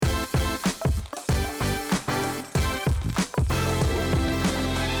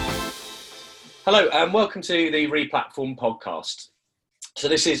Hello and welcome to the Replatform podcast. So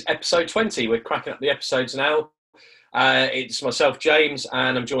this is episode 20. We're cracking up the episodes now. It's myself, James,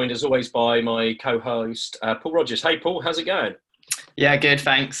 and I'm joined as always by my co-host, Paul Rogers. Hey, Paul, how's it going? Yeah, good,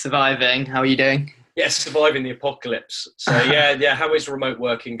 thanks. Surviving. How are you doing? Yes, surviving the apocalypse. So yeah. How is remote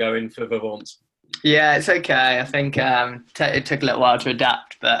working going for Vivant? Yeah, it's okay. I think it took a little while to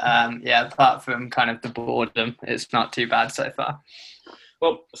adapt, but yeah, apart from kind of the boredom, it's not too bad so far.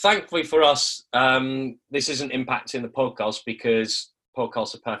 Well, thankfully for us, this isn't impacting the podcast because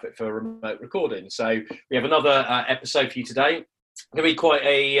podcasts are perfect for remote recording. So we have another episode for you today. It's going to be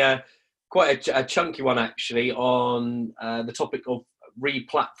quite a chunky one actually on the topic of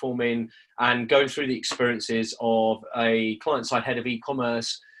re-platforming and going through the experiences of a client-side head of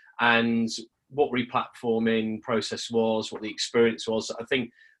e-commerce and what re-platforming process was, what the experience was. I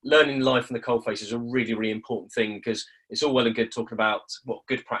think learning life in the coalface is a really, really important thing because it's all well and good talking about what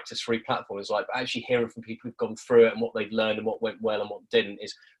good practice for re-platform is like, but actually hearing from people who've gone through it and what they've learned and what went well and what didn't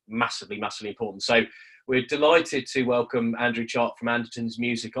is massively, massively important. So we're delighted to welcome Andrew Chart from Anderton's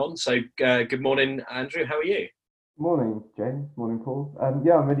Music on. So good morning, Andrew. How are you? Morning, James. Morning, Paul.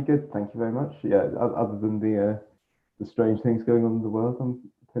 Yeah, I'm really good. Thank you very much. Yeah, other than the strange things going on in the world, I'm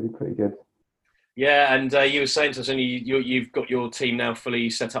pretty good. Yeah, and you were saying to us, and you've got your team now fully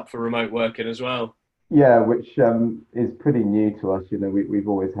set up for remote working as well. Yeah, which is pretty new to us. You know, we've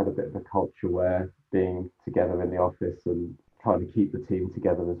always had a bit of a culture where being together in the office and trying to keep the team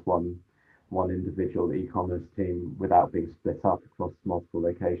together as one individual e-commerce team without being split up across multiple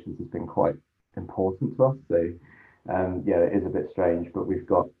locations has been quite important to us. So yeah, it is a bit strange, but we've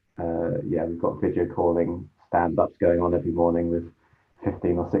got video calling stand-ups going on every morning with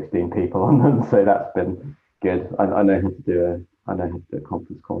 15 or 16 people on them. So that's been good. I know how to do a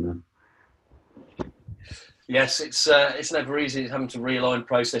conference call now. Yes, it's never easy having to realign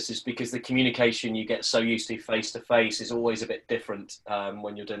processes because the communication you get so used to face is always a bit different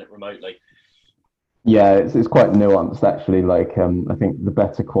when you're doing it remotely. Yeah, it's quite nuanced actually. Like I think the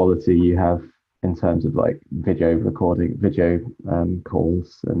better quality you have in terms of like video recording, video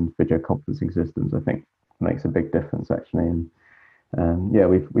calls and video conferencing systems, I think makes a big difference actually. And yeah,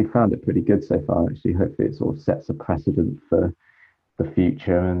 we've found it pretty good so far actually. Hopefully it sort of sets a precedent for the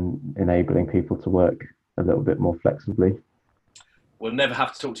future and enabling people to work a little bit more flexibly. We'll never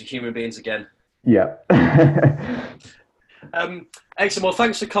have to talk to human beings again. Yeah. Excellent. Well,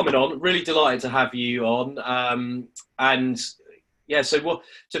 thanks for coming on. Really delighted to have you on. And yeah, so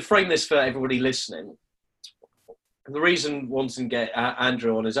to frame this for everybody listening, the reason wanting to get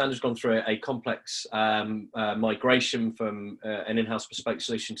Andrew on is Andrew's gone through a complex migration from an in-house bespoke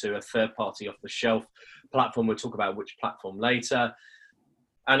solution to a third-party off-the-shelf platform. We'll talk about which platform later.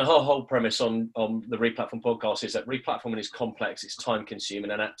 And the whole premise on the Replatform podcast is that replatforming is complex, it's time-consuming,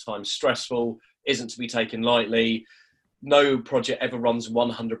 and at times stressful, isn't to be taken lightly. No project ever runs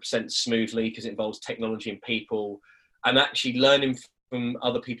 100% smoothly because it involves technology and people, and actually learning from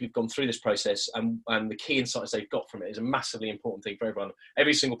other people who've gone through this process and the key insights they've got from it is a massively important thing for everyone.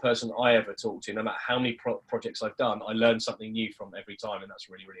 Every single person I ever talk to, no matter how many projects I've done, I learn something new from every time, and that's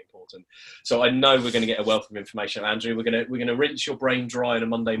really, really important. So I know we're going to get a wealth of information. Andrew, we're going to rinse your brain dry on a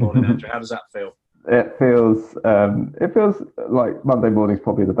Monday morning. Andrew, how does that feel? It feels like Monday morning is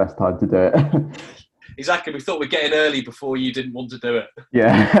probably the best time to do it. Exactly. We thought we'd get in early before you didn't want to do it.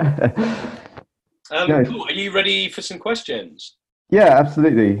 Yeah. Cool. Are you ready for some questions? Yeah,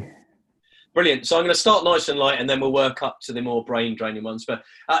 absolutely. Brilliant. So I'm going to start nice and light, and then we'll work up to the more brain-draining ones. But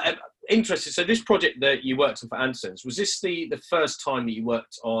interested. So this project that you worked on for Anderton's, was this the first time that you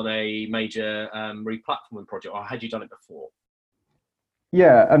worked on a major re-platforming project, or had you done it before?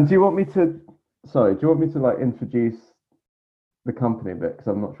 Yeah. And do you want me to like introduce the company a bit, because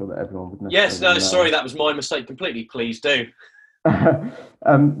I'm not sure that everyone would necessarily Yes. No. know. Sorry, that was my mistake completely. Please do. Yeah.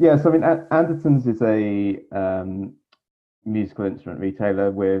 So I mean, Anderton's is a musical instrument retailer.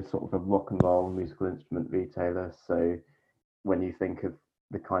 We're sort of a rock and roll musical instrument retailer. So when you think of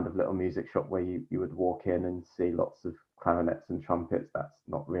the kind of little music shop where you would walk in and see lots of clarinets and trumpets, that's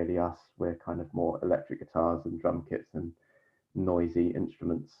not really us. We're kind of more electric guitars and drum kits and noisy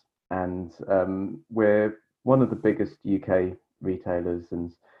instruments. And we're one of the biggest UK retailers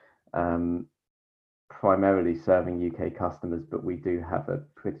and primarily serving UK customers, but we do have a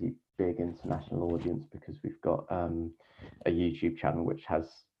pretty big international audience because we've got a YouTube channel which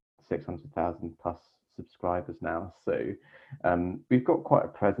has 600,000 plus subscribers now. So we've got quite a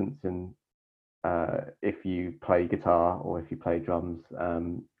presence in if you play guitar or if you play drums,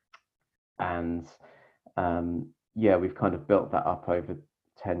 and yeah, we've kind of built that up over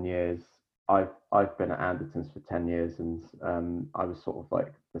 10 years. I've been at Anderton's for 10 years, and I was sort of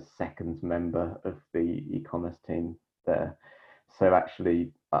like the second member of the e-commerce team there. So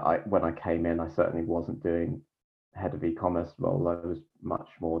actually, when I came in, I certainly wasn't doing head of e-commerce role. I was much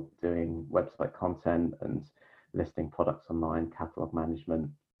more doing website content and listing products online, catalog management.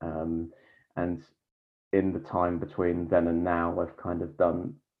 And in the time between then and now, I've kind of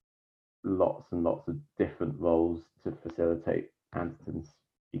done lots and lots of different roles to facilitate Anderton's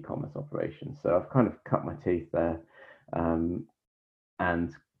e-commerce operations. So I've kind of cut my teeth there, and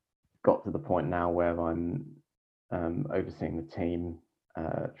got to the point now where I'm overseeing the team,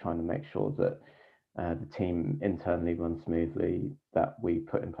 trying to make sure that the team internally runs smoothly, that we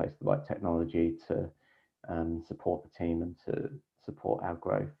put in place the right technology to support the team and to support our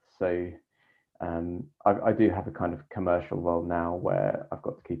growth. So I do have a kind of commercial role now where I've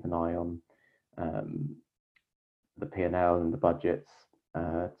got to keep an eye on the P&L and the budgets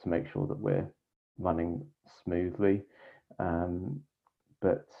to make sure that we're running smoothly.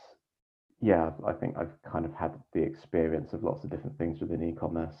 But yeah, I think I've kind of had the experience of lots of different things within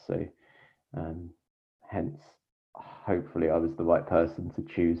e-commerce. So hence, hopefully I was the right person to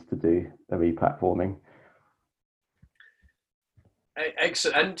choose to do the replatforming.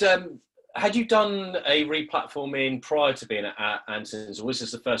 Excellent. And had you done a replatforming prior to being at Anderton's, or was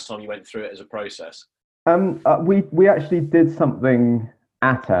this the first time you went through it as a process? We actually did something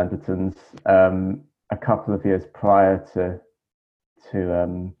at Anderton's a couple of years prior to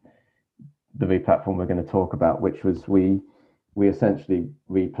the replatform we're going to talk about, which was we essentially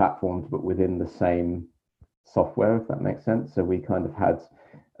replatformed, but within the same software, if that makes sense. So we kind of had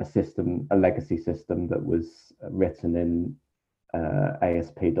a legacy system that was written in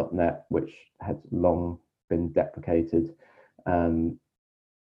ASP.NET, which had long been deprecated. Sorry,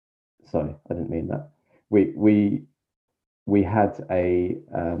 I didn't mean that. We had a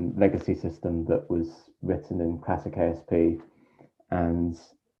legacy system that was written in classic ASP, and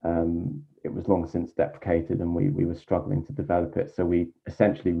it was long since deprecated, and we were struggling to develop it. So we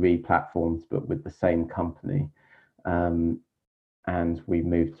essentially re-platformed, but with the same company, and we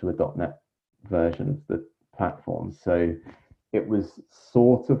moved to a .NET version of the platform. So it was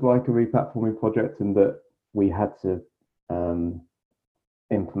sort of like a re-platforming project in that we had to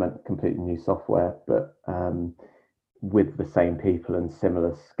implement completely new software, but with the same people and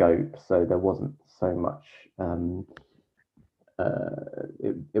similar scope. So there wasn't so much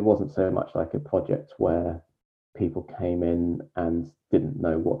it wasn't so much like a project where people came in and didn't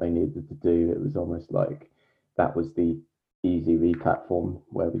know what they needed to do. It was almost like that was the easy re-platform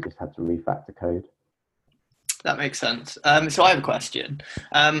where we just had to refactor code. That makes sense. So I have a question.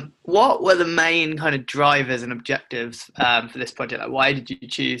 What were the main kind of drivers and objectives for this project? Like, why did you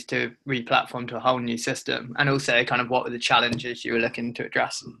choose to re-platform to a whole new system? And also kind of what were the challenges you were looking to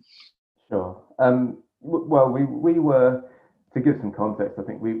address? Sure. Well, we were, to give some context, I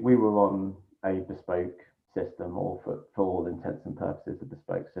think we were on a bespoke system, or for all intents and purposes, a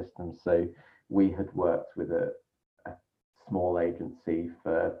bespoke system. So we had worked with a small agency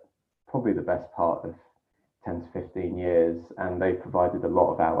for probably the best part of 10 to 15 years, and they provided a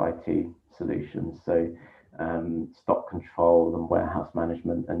lot of our IT solutions. So stock control and warehouse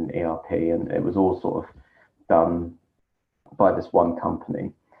management and ERP, and it was all sort of done by this one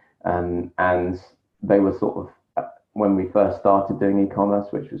company. And they were sort of, when we first started doing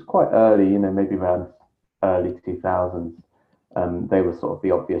e-commerce, which was quite early, maybe around early 2000s, they were sort of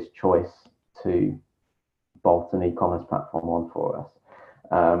the obvious choice to bolt an e-commerce platform on for us.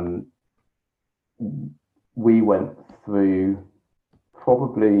 We went through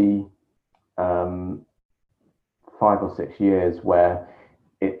probably 5 or 6 years where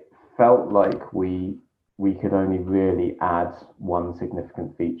it felt like we could only really add one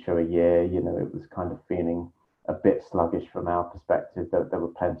significant feature a year. It was kind of feeling a bit sluggish from our perspective. There were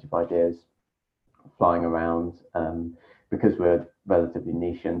plenty of ideas flying around, because we're a relatively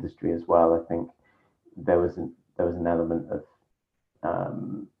niche industry as well. I think there was an element of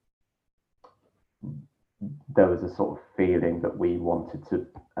there was a sort of feeling that we wanted to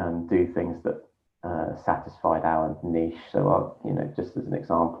do things that satisfied our niche. So, just as an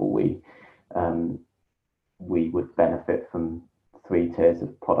example, we would benefit from 3 tiers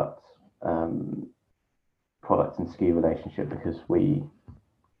of product and SKU relationship, because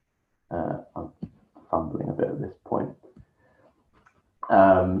I'm fumbling a bit at this point.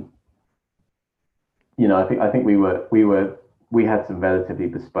 I think we had some relatively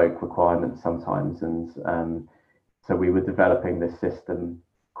bespoke requirements sometimes, and so we were developing this system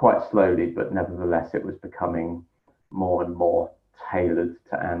quite slowly, but nevertheless it was becoming more and more tailored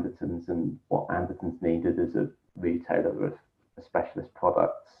to Anderton's and what Anderton's needed as a retailer of a specialist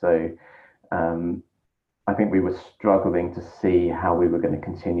product. So I think we were struggling to see how we were going to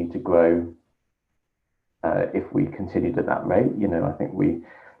continue to grow if we continued at that rate. I think we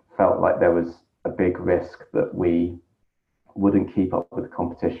felt like there was a big risk that we wouldn't keep up with the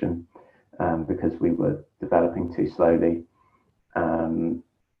competition because we were developing too slowly.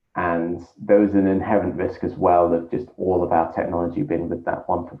 And there was an inherent risk as well of just all of our technology being with that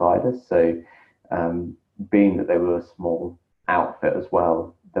one provider. So being that they were a small outfit as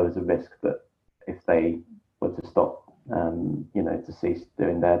well, there was a risk that if they were to stop, to cease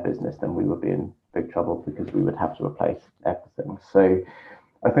doing their business, then we would be in big trouble because we would have to replace everything. So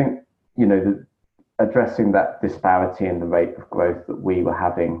I think, addressing that disparity in the rate of growth that we were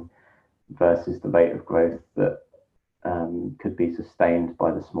having versus the rate of growth that could be sustained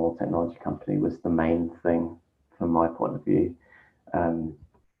by the small technology company was the main thing from my point of view,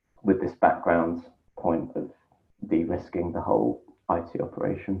 with this background point of de-risking the whole IT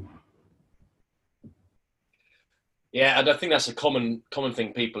operation. Yeah, and I think that's a common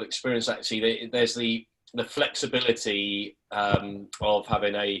thing people experience. Actually, there's the flexibility of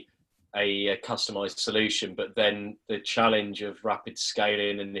having a customized solution, but then the challenge of rapid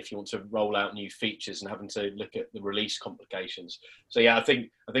scaling, and if you want to roll out new features and having to look at the release complications. So yeah, I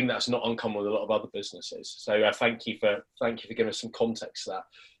think that's not uncommon with a lot of other businesses. So thank you for giving us some context to that.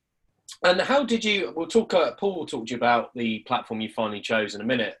 And how did you? Paul will talk to you about the platform you finally chose in a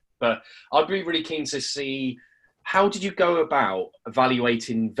minute, but I'd be really keen to see, how did you go about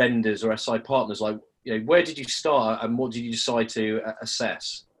evaluating vendors or SI partners? Like, where did you start and what did you decide to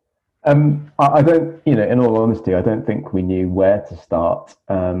assess? I don't, in all honesty, I don't think we knew where to start.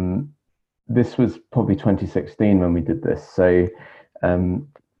 This was probably 2016 when we did this. So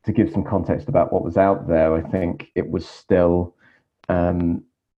to give some context about what was out there, I think it was still,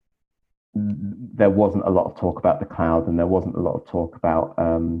 there wasn't a lot of talk about the cloud, and there wasn't a lot of talk about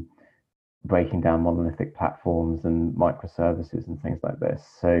breaking down monolithic platforms and microservices and things like this.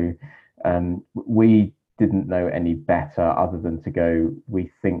 So we didn't know any better other than to go, we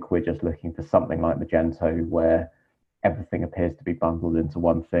think we're just looking for something like Magento where everything appears to be bundled into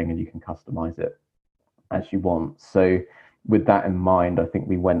one thing and you can customize it as you want. So with that in mind, I think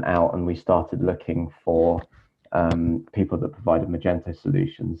we went out and we started looking for people that provided Magento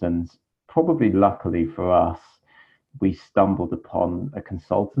solutions. And probably luckily for us, we stumbled upon a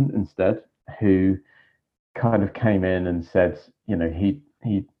consultant instead who kind of came in and said,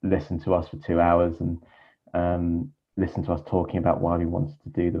 he listened to us for 2 hours and listened to us talking about why we wanted to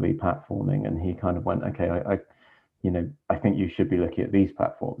do the replatforming. And he kind of went, okay, I think you should be looking at these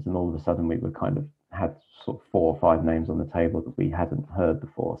platforms. And all of a sudden we were kind of had sort of 4 or 5 names on the table that we hadn't heard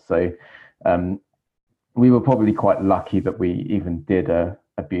before. So we were probably quite lucky that we even did a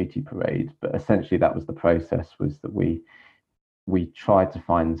beauty parade, but essentially that was the process, was that we tried to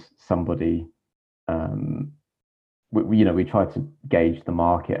find somebody, we tried to gauge the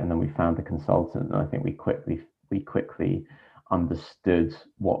market, and then we found a consultant, and I think we quickly understood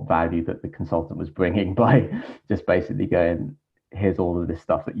what value that the consultant was bringing by just basically going, here's all of this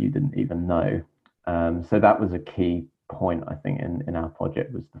stuff that you didn't even know. So that was a key point, I think, in our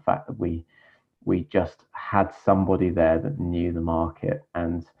project, was the fact that we just had somebody there that knew the market.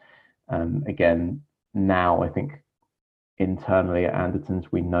 And again, now I think internally at Andertons,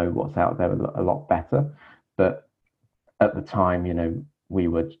 we know what's out there a lot better. But at the time, we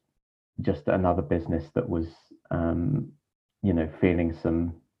were just another business that was, feeling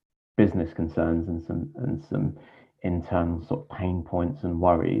some business concerns and some internal sort of pain points and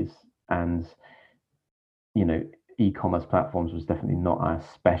worries. And, e-commerce platforms was definitely not our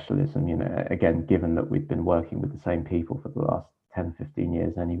specialism, again, given that we'd been working with the same people for the last 10, 15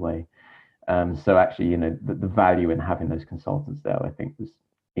 years anyway. So actually, the value in having those consultants there, I think, was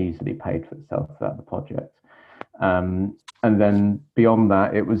easily paid for itself throughout the project. And then beyond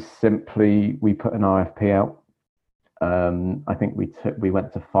that, it was simply, we put an RFP out. I think we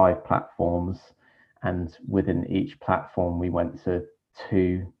went to 5 platforms, and within each platform, we went to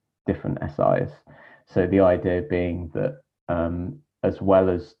 2 different SIs. So the idea being that as well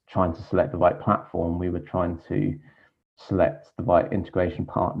as trying to select the right platform, we were trying to select the right integration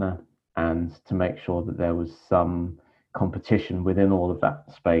partner, and to make sure that there was some competition within all of that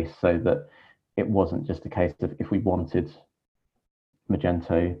space, so that it wasn't just a case of, if we wanted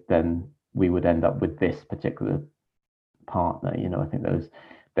Magento, then we would end up with this particular partner. I think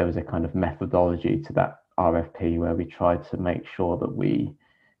there was a kind of methodology to that RFP where we tried to make sure that we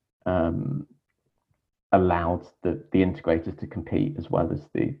allowed the integrators to compete as well as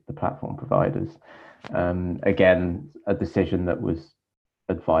the platform providers. Again, a decision that was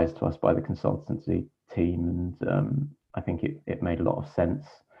advised to us by the consultancy team, and I think it made a lot of sense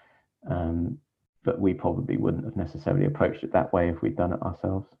but we probably wouldn't have necessarily approached it that way if we'd done it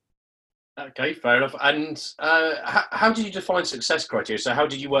ourselves. Okay, fair enough. And how did you define success criteria? So how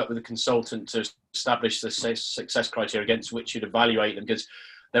did you work with a consultant to establish the success criteria against which you'd evaluate them? Because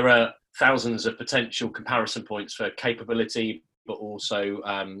there are thousands of potential comparison points for capability, but also,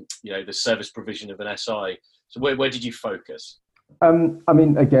 the service provision of an SI. So where did you focus? I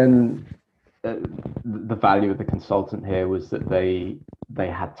mean, again, the value of the consultant here was that they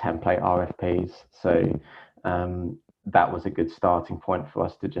had template RFPs. So that was a good starting point for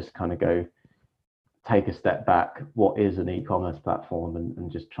us to just kind of go take a step back. What is an e-commerce platform,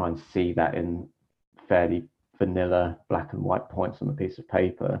 and just try and see that in fairly vanilla black and white points on a piece of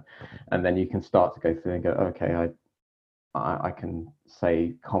paper, and then you can start to go through and go, okay, I can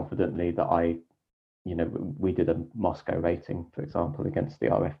say confidently that we did a Moscow rating, for example, against the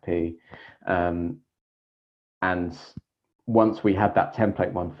RFP, and once we had that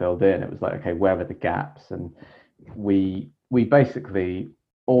template one filled in, it was like, okay, where are the gaps? And we basically,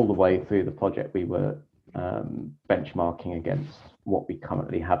 all the way through the project, we were benchmarking against what we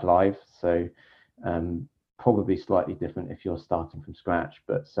currently had live. So probably slightly different if you're starting from scratch,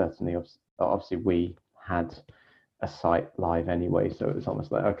 but certainly, obviously, we had a site live anyway, so it was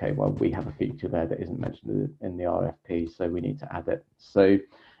almost like, okay, well, we have a feature there that isn't mentioned in the RFP, so we need to add it. So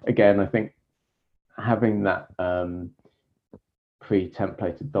again, I think having that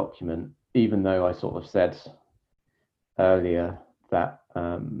pre-templated document, even though I sort of said earlier that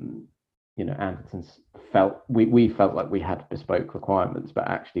Anderton's we felt like we had bespoke requirements, but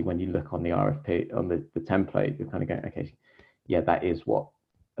actually when you look on the RFP, on the template, you're kind of going, okay, yeah, that is what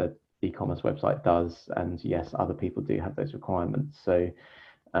an e-commerce website does, and yes, other people do have those requirements. So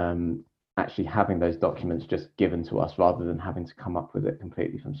actually having those documents just given to us rather than having to come up with it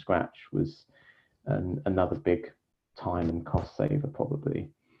completely from scratch was another big time and cost saver probably.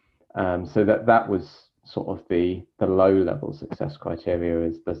 So that was sort of the low level success criteria.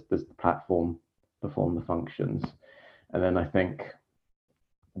 Is does the platform perform the functions? And then I think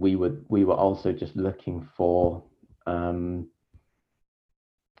we were also just looking for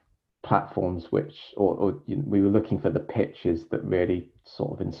platforms which, we were looking for the pitches that really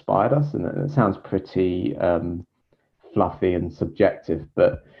sort of inspired us. And it sounds pretty fluffy and subjective,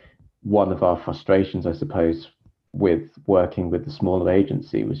 but one of our frustrations, I suppose, with working with the smaller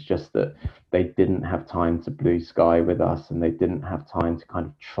agency was just that they didn't have time to blue sky with us, and they didn't have time to kind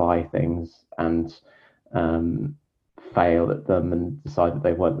of try things and fail at them and decide that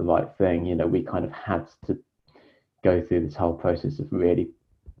they weren't the right thing. We kind of had to go through this whole process of really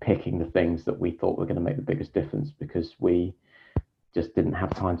picking the things that we thought were going to make the biggest difference, because we just didn't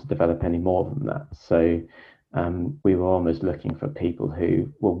have time to develop any more than that. So we were almost looking for people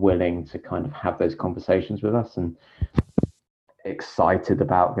who were willing to kind of have those conversations with us and excited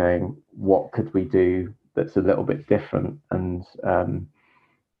about going, what could we do that's a little bit different? And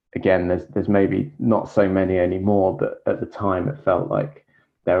again, there's maybe not so many anymore, but at the time it felt like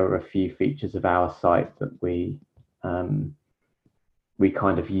there were a few features of our site that we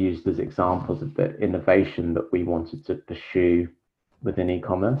kind of used as examples of the innovation that we wanted to pursue within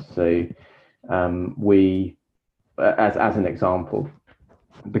e-commerce. So we, as an example,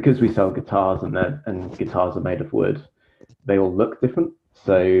 because we sell guitars and guitars are made of wood, they all look different.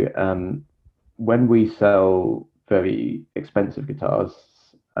 So when we sell very expensive guitars,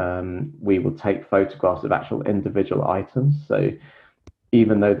 we will take photographs of actual individual items. So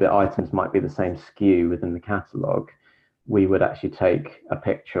even though the items might be the same SKU within the catalog, we would actually take a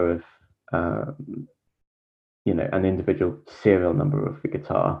picture of an individual serial number of the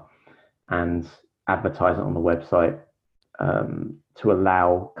guitar and advertise it on the website to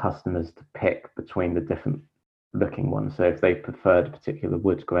allow customers to pick between the different looking ones. So if they preferred a particular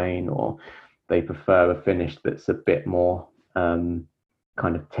wood grain, or they prefer a finish that's a bit more kind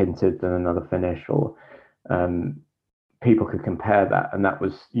of tinted than another finish, or people could compare that. And that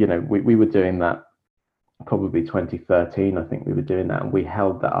was, we were doing that probably 2013, I think we were doing that, and we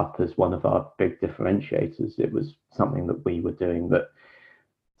held that up as one of our big differentiators. It was something that we were doing that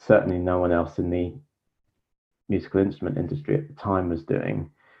certainly no one else in the musical instrument industry at the time was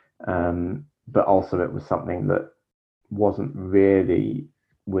doing, but also it was something that wasn't really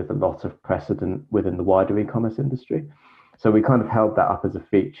with a lot of precedent within the wider e-commerce industry. So we kind of held that up as a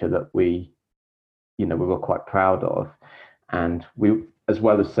feature that we were quite proud of. And we, as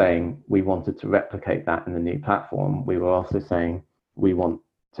well as saying we wanted to replicate that in the new platform, we were also saying we want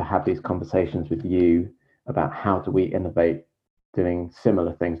to have these conversations with you about how do we innovate doing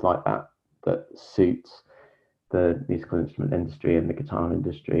similar things like that suits the musical instrument industry and the guitar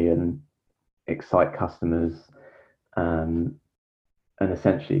industry and excite customers, and and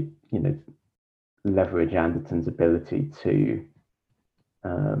essentially, leverage Anderton's ability to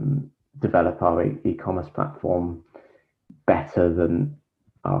develop our e-commerce platform better than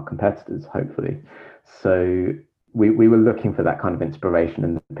our competitors, hopefully. So we were looking for that kind of inspiration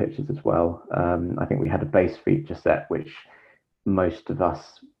in the pictures as well. I think we had a base feature set which most of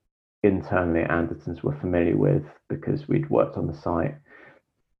us internally at Anderton's were familiar with because we'd worked on the site,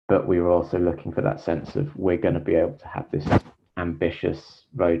 but we were also looking for that sense of we're going to be able to have this ambitious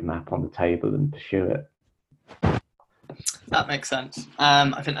roadmap on the table and pursue it. That makes sense.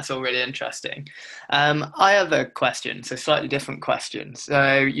 I think that's all really interesting. I have a question, so slightly different question.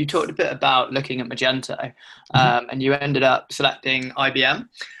 So you talked a bit about looking at Magento, and you ended up selecting IBM.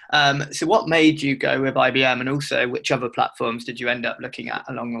 So what made you go with IBM, and also which other platforms did you end up looking at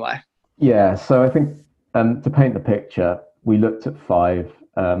along the way? Yeah, so I think to paint the picture, we looked at 5.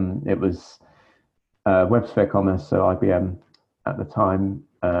 It was WebSphere Commerce, so IBM at the time,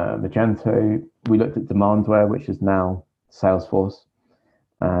 Magento. We looked at Demandware, which is now Salesforce.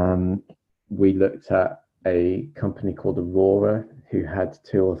 We looked at a company called Aurora, who had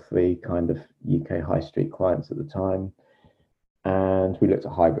 2 or 3 kind of UK high street clients at the time. And we looked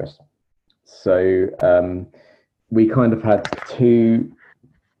at Hybris. So we kind of had 2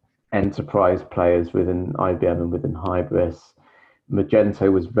 enterprise players within IBM and within Hybris.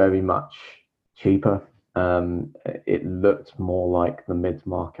 Magento was very much cheaper. It looked more like the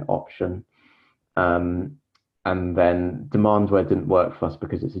mid-market option. And then Demandware didn't work for us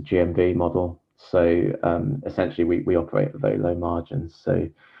because it's a GMV model. So essentially we operate at very low margins. So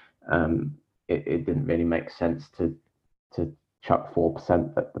it didn't really make sense to chuck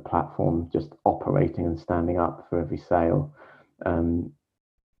 4% at the platform just operating and standing up for every sale. And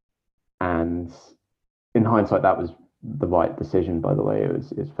in hindsight, that was the right decision, by the way.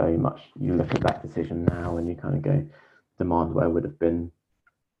 It's very much, you look at that decision now and you kind of go, Demandware would have been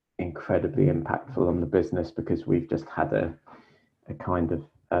incredibly impactful on the business because we've just had a kind of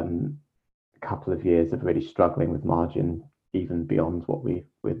couple of years of really struggling with margin, even beyond what we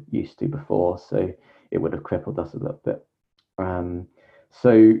were used to before. So it would have crippled us a little bit.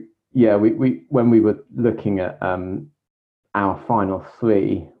 So yeah, we when we were looking at our final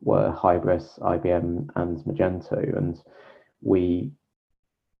 3 were Hybris, IBM, and Magento, and we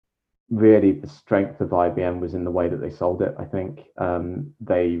really, the strength of IBM was in the way that they sold it. I think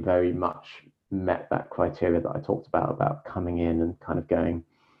they very much met that criteria that I talked about coming in and kind of going,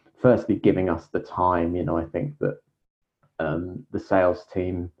 firstly, giving us the time. I think that the sales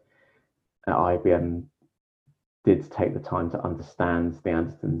team at IBM did take the time to understand the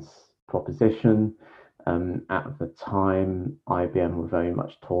Anderton's proposition. At the time, IBM were very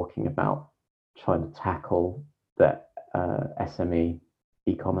much talking about trying to tackle the SME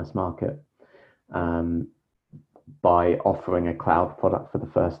e-commerce market by offering a cloud product for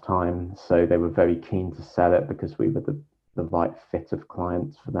the first time. So they were very keen to sell it because we were the right fit of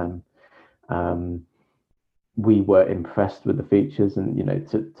clients for them. We were impressed with the features, and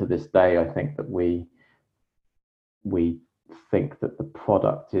to this day, I think that we think that the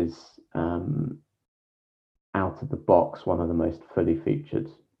product is out of the box one of the most fully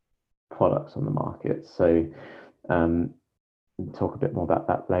featured products on the market. So we'll talk a bit more about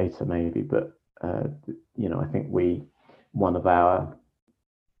that later maybe, but I think one of our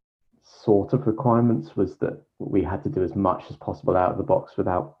sort of requirements was that we had to do as much as possible out of the box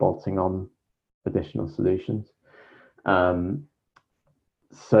without bolting on additional solutions. So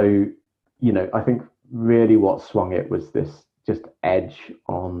I think really what swung it was this just edge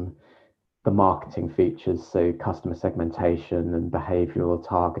on the marketing features, so customer segmentation and behavioral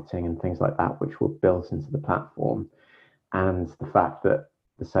targeting and things like that, which were built into the platform, and the fact that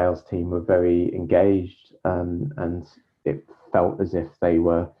the sales team were very engaged, and it felt as if they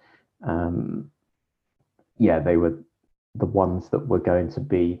were they were the ones that were going to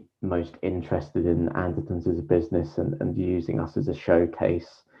be most interested in Anderton's as a business and using us as a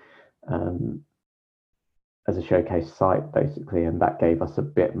showcase site, basically. And that gave us a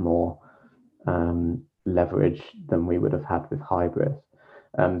bit more leverage than we would have had with Hybris.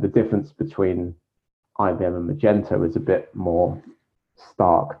 The difference between IBM and Magento was a bit more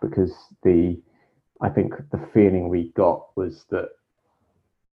stark because I think the feeling we got was that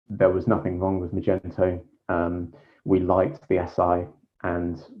there was nothing wrong with Magento. We liked the SI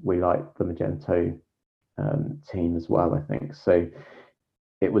and we liked the Magento team as well, I think. So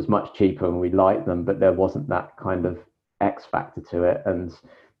it was much cheaper and we liked them, but there wasn't that kind of X factor to it. And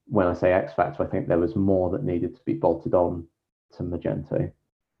when I say X factor, I think there was more that needed to be bolted on to Magento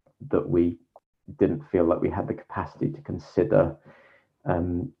that we didn't feel like we had the capacity to consider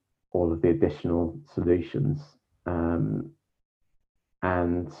all of the additional solutions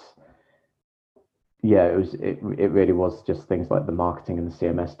and yeah, it really was just things like the marketing and the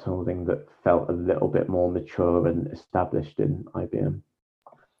CMS tooling that felt a little bit more mature and established in IBM.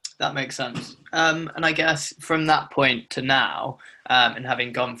 That makes sense. And I guess from that point to now, and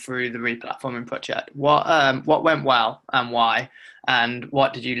having gone through the replatforming project, what went well and why? And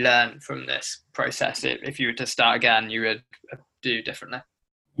what did you learn from this process? If you were to start again, you would do differently?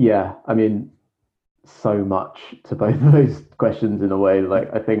 Yeah, I mean, so much to both of those questions in a way.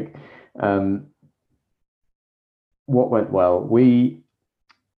 Like, I think what went well,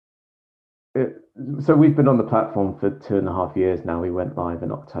 so we've been on the platform for 2.5 years now. We went live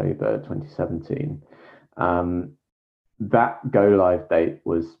in October 2017. That go live date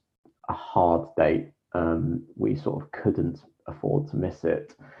was a hard date. We sort of couldn't afford to miss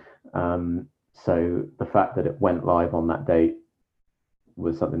it. So the fact that it went live on that date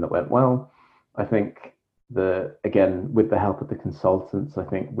was something that went well. I think again, with the help of the consultants, I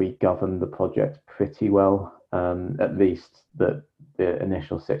think we governed the project pretty well. At least the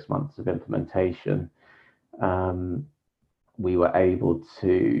initial 6 months of implementation, we were able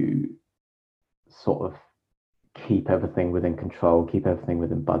to sort of keep everything within control, keep everything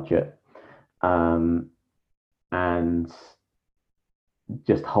within budget, and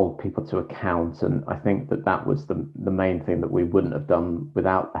just hold people to account. And I think that was the main thing that we wouldn't have done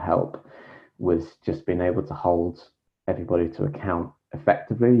without the help, was just being able to hold everybody to account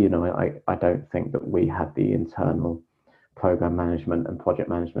effectively. You know, I don't think that we had the internal program management and project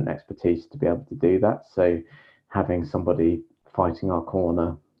management expertise to be able to do that. So having somebody fighting our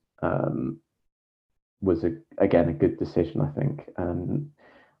corner was again a good decision, I think.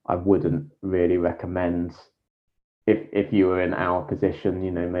 I wouldn't really recommend, if you were in our position,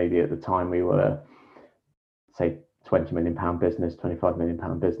 you know, maybe at the time we were, say, £20 million business, £25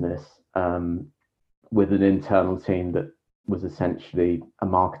 million business, with an internal team that was essentially a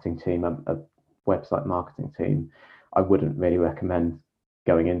marketing team, a website marketing team. I wouldn't really recommend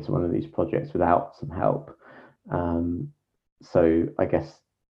going into one of these projects without some help. So I guess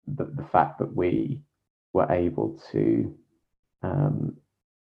the fact that we were able to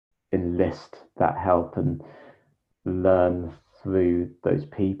enlist that help and learn through those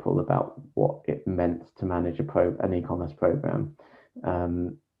people about what it meant to manage an e-commerce program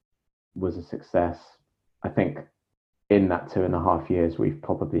was a success. I think in that 2.5 years, we've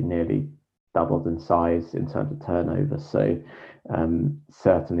probably nearly doubled in size in terms of turnover. So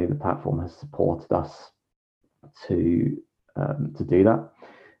certainly the platform has supported us to do that.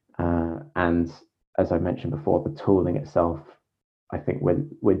 And as I mentioned before, the tooling itself, I think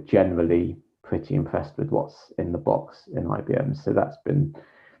we're generally pretty impressed with what's in the box in IBM. So that's been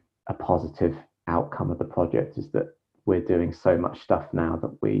a positive outcome of the project, is that we're doing so much stuff now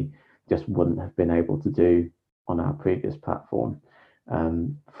that we just wouldn't have been able to do on our previous platform.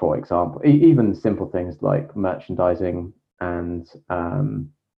 For example, even simple things like merchandising and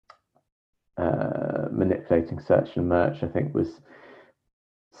manipulating search and merch, I think was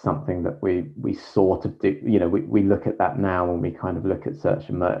something that we sort of do. You know, we look at that now and we kind of look at search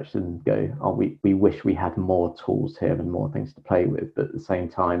and merch and go, oh, we wish we had more tools here and more things to play with. But at the same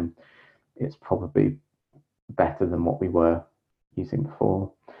time, it's probably better than what we were using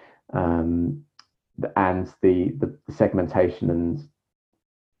before. And the segmentation and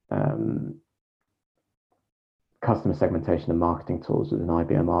customer segmentation and marketing tools within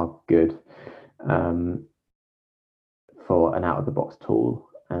IBM are good for an out-of-the-box tool.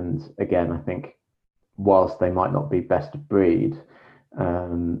 And again, I think whilst they might not be best of breed,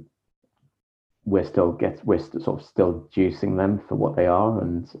 we're sort of still juicing them for what they are,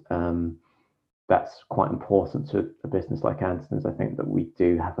 and that's quite important to a business like Andertons. I think that we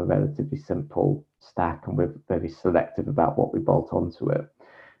do have a relatively simple stack, and we're very selective about what we bolt onto it.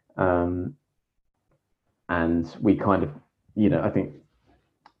 And we kind of, you know, I think,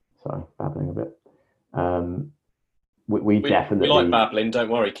 sorry, babbling a bit. We definitely like babbling. Don't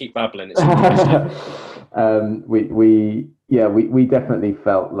worry, keep babbling. It's we definitely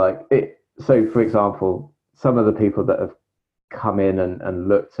felt like it. So, for example, some of the people that have come in and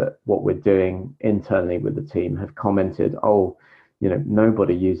looked at what we're doing internally with the team have commented, oh, you know,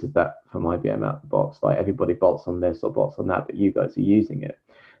 nobody uses that from IBM out of the box. Like, everybody bolts on this or bolts on that, but you guys are using it.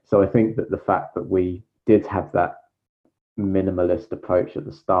 So I think that the fact that we did have that minimalist approach at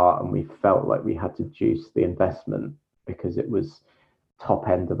the start, and we felt like we had to juice the investment because it was top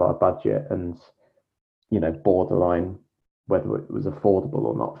end of our budget and, you know, borderline whether it was affordable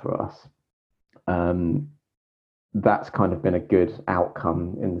or not for us. That's kind of been a good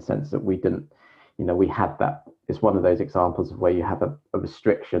outcome in the sense that we didn't, you know, we had that. It's one of those examples of where you have a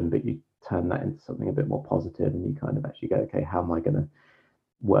restriction, but you turn that into something a bit more positive, and you kind of actually go, okay, how am I going to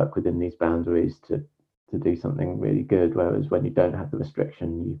work within these boundaries to do something really good. Whereas when you don't have the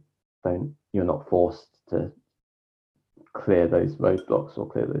restriction, you're not forced to clear those roadblocks or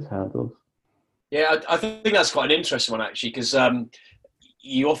clear those hurdles. Yeah, I think that's quite an interesting one actually, because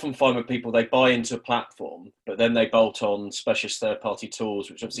you often find with people, they buy into a platform, but then they bolt on specialist third-party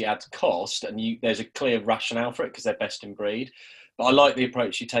tools, which obviously adds cost, and there's a clear rationale for it because they're best in breed. But I like the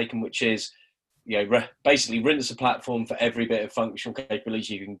approach you've taken, which is, basically rinse the platform for every bit of functional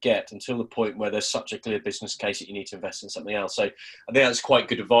capability you can get until the point where there's such a clear business case that you need to invest in something else. So I think that's quite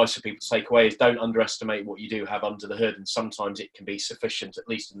good advice for people to take away, is don't underestimate what you do have under the hood, and sometimes it can be sufficient, at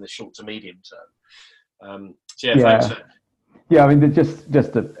least in the short to medium term. Thanks. Yeah, I mean, just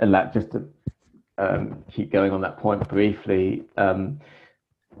to keep going on that point briefly,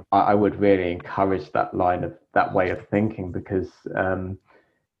 I would really encourage that way of thinking, because I'd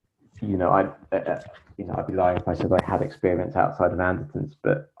be lying if I said I had experience outside of Andertons,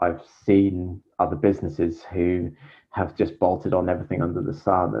 but I've seen other businesses who have just bolted on everything under the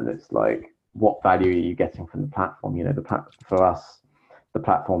sun, and it's like, what value are you getting from the platform? For us, the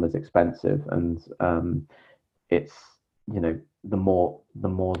platform is expensive, and it's, the more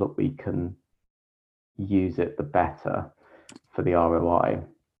that we can use it, the better for the ROI.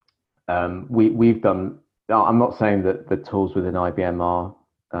 We've done. I'm not saying that the tools within IBM are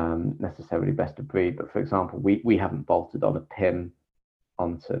necessarily best of breed, but for example, we haven't bolted on a PIM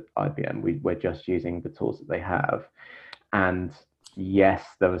onto IBM. We're just using the tools that they have, and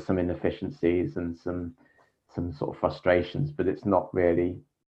yes, there were some inefficiencies and some sort of frustrations, but it's not really,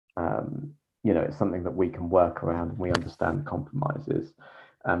 it's something that we can work around, and we understand the compromises.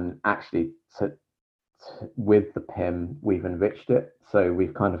 Actually, with the PIM, we've enriched it, so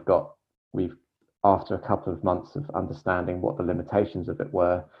we've after a couple of months of understanding what the limitations of it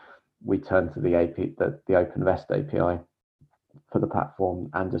were, we turned to the Open REST API for the platform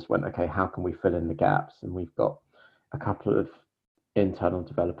and just went, okay, how can we fill in the gaps? And we've got a couple of internal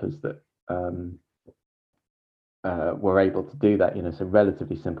developers that were able to do that, so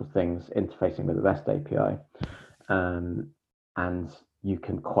relatively simple things, interfacing with the REST API. And you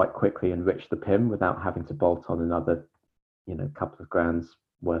can quite quickly enrich the PIM without having to bolt on another, couple of grand's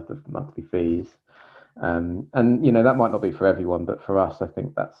worth of monthly fees. And that might not be for everyone, but for us, I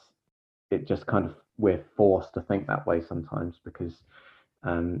think it just kind of, we're forced to think that way sometimes, because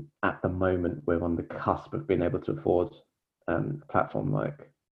at the moment we're on the cusp of being able to afford a platform like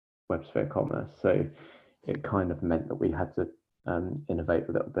WebSphere Commerce. So it kind of meant that we had to innovate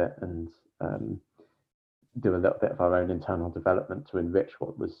a little bit and do a little bit of our own internal development to enrich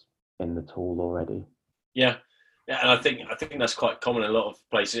what was in the tool already. Yeah, and I think that's quite common in a lot of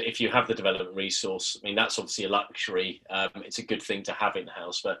places. If you have the development resource, I mean, that's obviously a luxury. It's a good thing to have in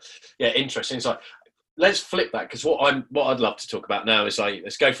house. But yeah, interesting. So let's flip that, because what I'd love to talk about now is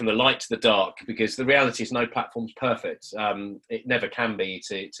let's go from the light to the dark, because the reality is no platform's perfect. It never can be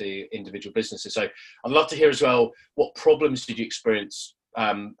to individual businesses. So I'd love to hear as well, what problems did you experience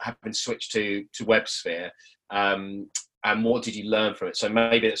having switched to WebSphere? And what did you learn from it? So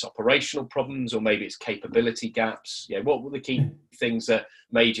maybe it's operational problems, or maybe it's capability gaps. Yeah, what were the key things that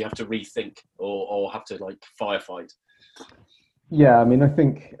made you have to rethink or have to firefight? Yeah, I mean, I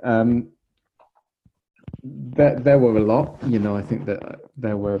think there were a lot. I think that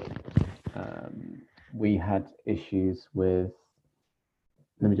there were. We had issues with.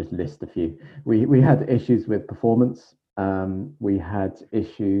 Let me just list a few. We had issues with performance. We had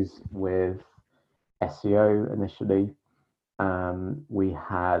issues with SEO initially. We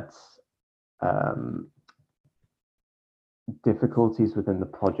had difficulties within the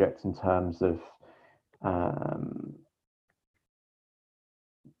project in terms of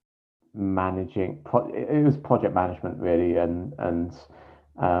managing. It was project management really, and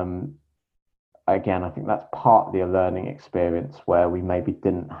again, I think that's partly a learning experience where we maybe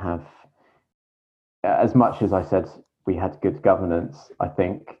didn't have, as much as I said we had good governance. I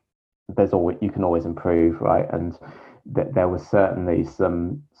think you can always improve, right? And there was certainly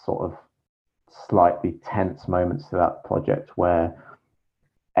some sort of slightly tense moments throughout the project where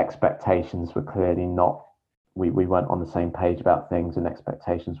expectations were clearly not, we weren't on the same page about things, and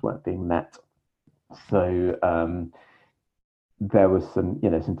expectations weren't being met. So there was some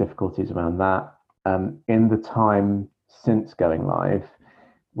difficulties around that. In the time since going live,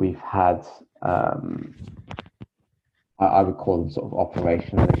 we've had I would call them sort of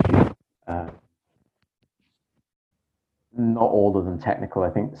operational issues. Not all of them technical. I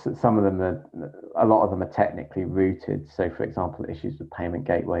think some of them a lot of them are technically rooted. So, for example, issues with payment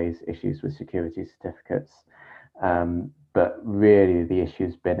gateways, issues with security certificates. But really, the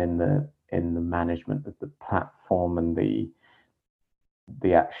issue's been in the management of the platform and the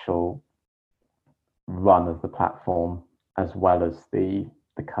the actual run of the platform, as well as the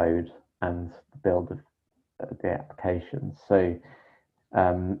code and the build of the application. So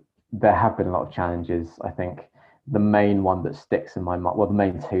there have been a lot of challenges. I think the main one that sticks in my mind, well, the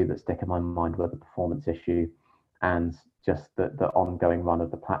main two that stick in my mind were the performance issue and just the ongoing run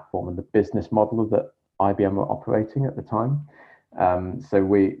of the platform and the business model that IBM were operating at the time. So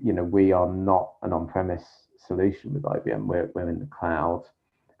we are not an on-premise solution with IBM. We're in the cloud,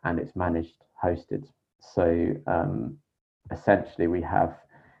 and it's managed, hosted. So essentially, we have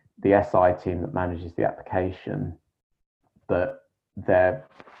the SI team that manages the application, but their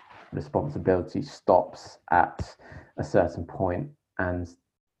responsibility stops at a certain point, and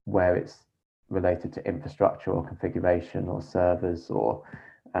where it's related to infrastructure or configuration or servers or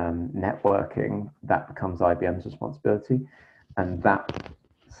networking, that becomes IBM's responsibility. And that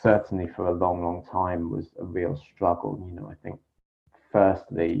certainly for a long time was a real struggle. I think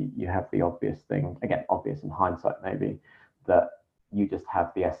firstly, you have the obvious thing, again, obvious in hindsight maybe, that you just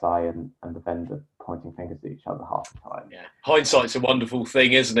have the SI and the vendor pointing fingers at each other half the time. Yeah, hindsight's a wonderful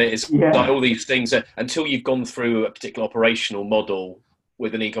thing, isn't it? It's like all these things that, until you've gone through a particular operational model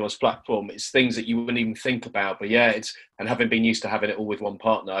with an e-commerce platform, it's things that you wouldn't even think about. But yeah, and having been used to having it all with one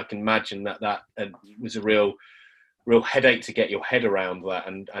partner, I can imagine that was a real headache to get your head around that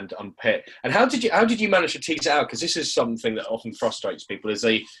and unpick. And how did you manage to tease it out? Because this is something that often frustrates people. Is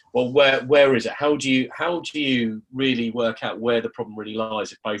where is it? How do you really work out where the problem really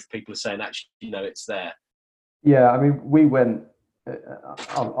lies if both people are saying actually it's there? Yeah, I mean, we went.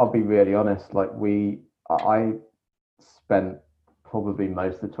 I'll be really honest. I spent probably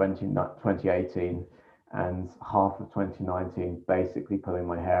most of 2018 and half of 2019 basically pulling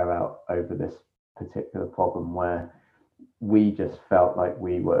my hair out over this particular problem, where we just felt like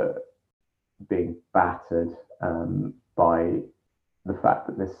we were being battered by the fact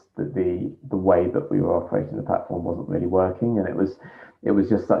that the way that we were operating the platform wasn't really working, and it was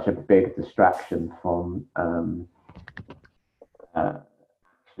just such a big distraction from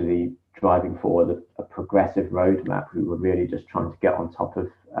actually driving forward a progressive roadmap. We were really just trying to get on top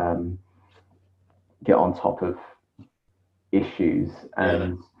of issues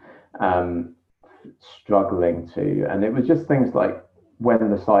and struggling to, and it was just things like when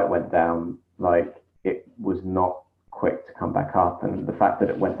the site went down, like it was not quick to come back up, and the fact that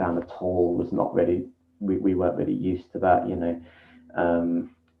it went down at all was not really, we weren't really used to that,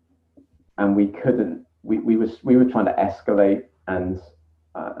 and we couldn't, we were trying to escalate, and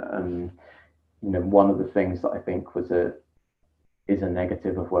one of the things that I think is a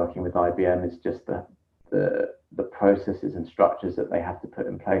negative of working with IBM is just the processes and structures that they have to put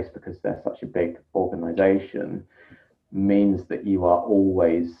in place, because they're such a big organization, means that you are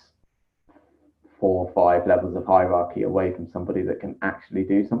always 4 or 5 levels of hierarchy away from somebody that can actually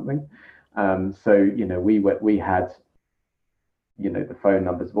do something. So we had the phone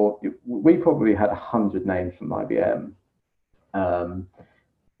numbers. We probably had 100 names from IBM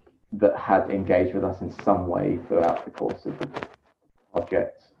that had engaged with us in some way throughout the course of the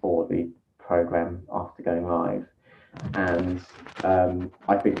project or the program after going live. And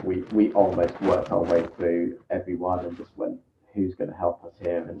I think we almost worked our way through everyone and just went, who's going to help us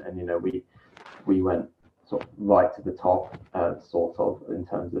here? And we went sort of right to the top, sort of, in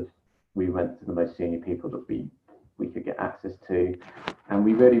terms of, we went to the most senior people that we could get access to, and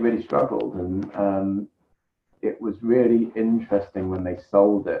we really struggled. And it was really interesting when they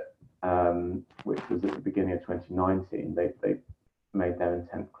sold it, which was at the beginning of 2019. They made their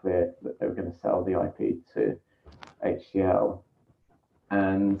intent clear that they were going to sell the IP to HCL,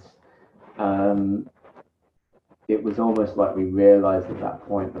 and it was almost like we realized at that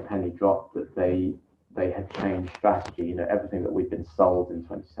point, the penny dropped, that they had changed strategy. Everything that we'd been sold in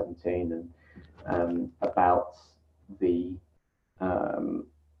 2017 and about the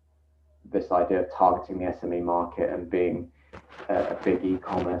this idea of targeting the SME market and being a big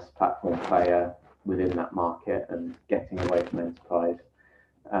e-commerce platform player within that market and getting away from enterprise,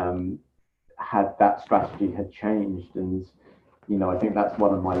 that strategy had changed. And I think that's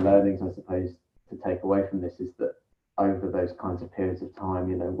one of my learnings, I suppose, to take away from this, is that over those kinds of periods of time,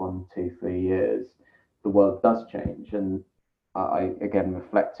 1, 2, 3 years, the world does change. And I, again,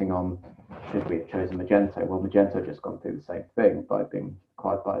 reflecting on, should we have chosen Magento? Well, Magento have just gone through the same thing by being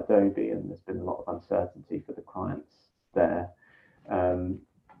acquired by Adobe, and there's been a lot of uncertainty for the clients there.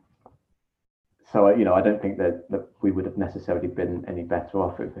 So I don't think that we would have necessarily been any better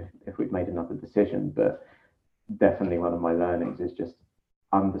off if we'd made another decision. But definitely one of my learnings is just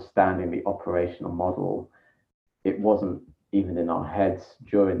understanding the operational model. It wasn't even in our heads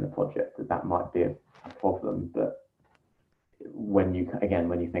during the project that might be a problem, but when you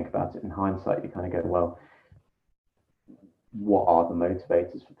think about it in hindsight, you kind of go, well, what are the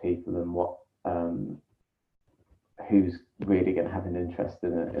motivators for people, and what who's really going to have an interest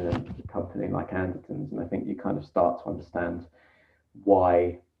in a company like Anderton's? And I think you kind of start to understand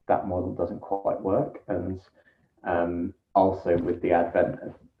why that model doesn't quite work, and also with the advent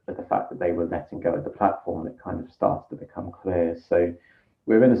of the fact that they were letting go of the platform, it kind of starts to become clear. So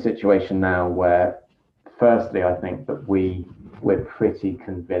we're in a situation now where, firstly, I think that we're pretty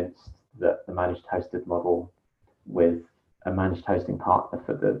convinced that the managed hosted model with a managed hosting partner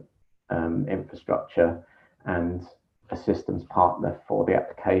for the infrastructure and a systems partner for the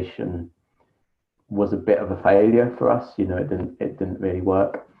application was a bit of a failure for us. You know, it didn't really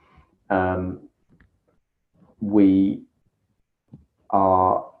work. We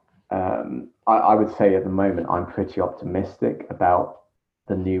are, I would say at the moment, I'm pretty optimistic about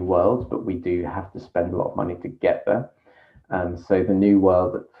the new world, but we do have to spend a lot of money to get there. So the new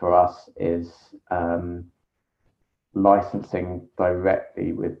world for us is licensing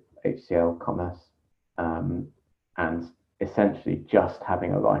directly with HCL Commerce, and essentially just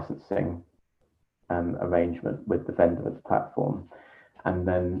having a licensing arrangement with the vendor of the platform, and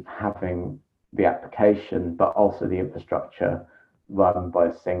then having the application, but also the infrastructure run by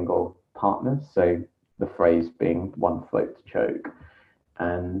a single partner. So the phrase being one throat to choke.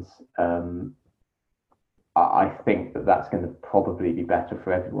 And I think that that's going to probably be better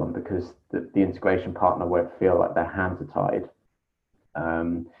for everyone, because the integration partner won't feel like their hands are tied,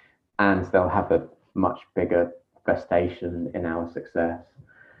 and they'll have a much bigger vestation in our success.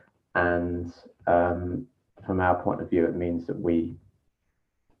 And from our point of view, it means that we've,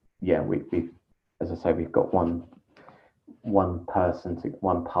 as I say, we've got one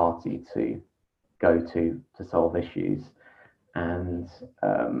party to go to solve issues, and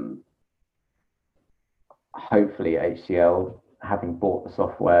hopefully HCL, having bought the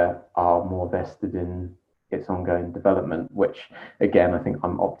software, are more vested in its ongoing development, which again, I think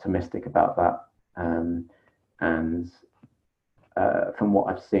I'm optimistic about that. And from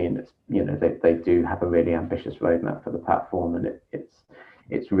what I've seen, it's, you know, they do have a really ambitious roadmap for the platform, and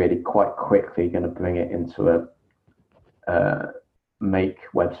it's really quite quickly going to bring it into make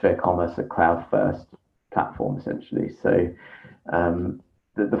WebSphere Commerce a cloud first platform, essentially. So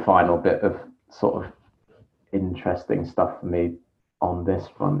the final bit of sort of interesting stuff for me on this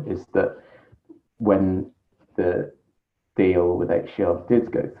front is that when the deal with HCL did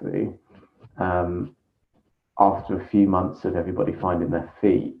go through, after a few months of everybody finding their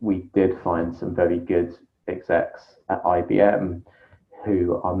feet, we did find some very good execs at IBM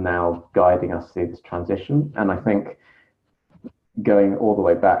who are now guiding us through this transition. And I think going all the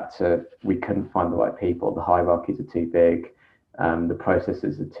way back to, we couldn't find the right people, the hierarchies are too big, the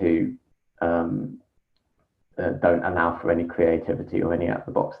processes are too don't allow for any creativity or any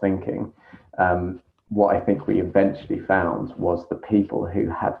out-of-the-box thinking. What I think we eventually found was the people who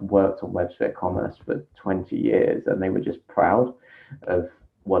had worked on WebSphere Commerce for 20 years, and they were just proud of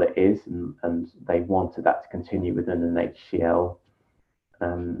what it is, and they wanted that to continue within an HCL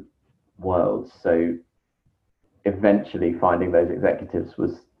world. So eventually finding those executives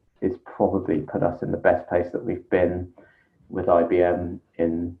is probably put us in the best place that we've been with IBM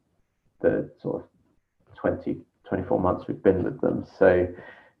in the sort of 24 months we've been with them. So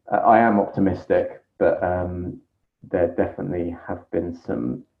I am optimistic, but there definitely have been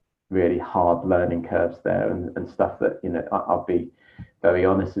some really hard learning curves there, and stuff that, you know, I'll be very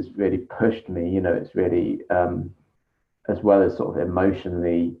honest, has really pushed me. You know, it's really, as well as sort of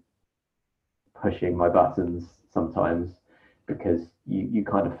emotionally pushing my buttons sometimes, because you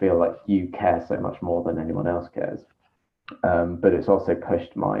kind of feel like you care so much more than anyone else cares. But it's also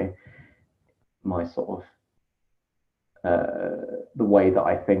pushed my sort of the way that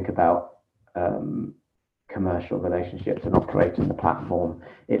I think about commercial relationships and operating the platform.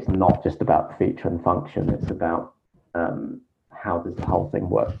 It's not just about feature and function, it's about how does the whole thing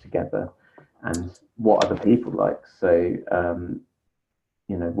work together, and what are the people like. So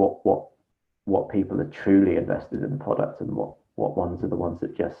you know, what people are truly invested in the product, and what ones are the ones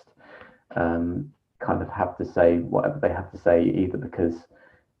that just kind of have to say whatever they have to say, either because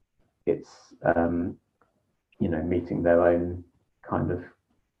it's you know, meeting their own kind of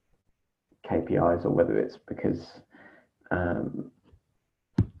KPIs, or whether it's because I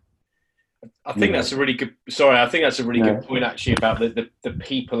think that's a really good. Sorry, I think that's a really good point actually about the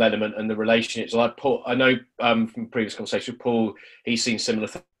people element and the relationships. Like Paul, I know from previous conversation with Paul, he's seen similar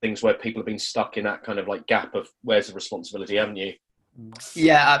things where people have been stuck in that kind of like gap of where's the responsibility, haven't you?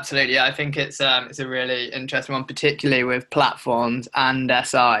 Yeah, absolutely. I think it's a really interesting one, particularly with platforms and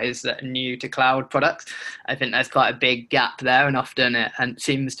SIs that are new to cloud products. I think there's quite a big gap there, and often it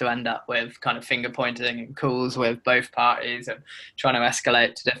seems to end up with kind of finger pointing and calls with both parties and trying to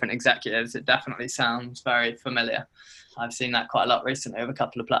escalate to different executives. It definitely sounds very familiar. I've seen that quite a lot recently with a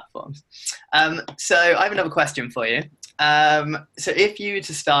couple of platforms. So I have another question for you. So if you were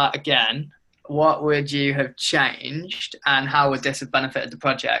to start again, what would you have changed and how would this have benefited the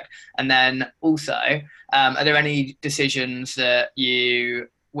project? And then also, are there any decisions that you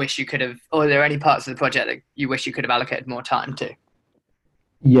wish you could have, or are there any parts of the project that you wish you could have allocated more time to?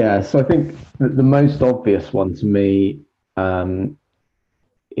 Yeah, so I think the most obvious one to me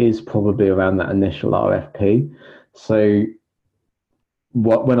is probably around that initial RFP. So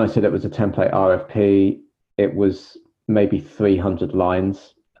when I said it was a template RFP, it was maybe 300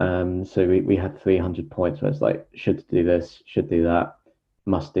 lines. So we had 300 points where it's like, should do this, should do that,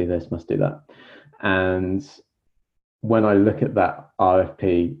 must do this, must do that. And when I look at that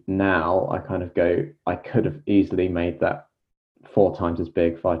RFP now, I kind of go, I could have easily made that 4 times as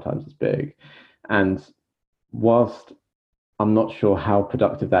big, 5 times as big. And whilst I'm not sure how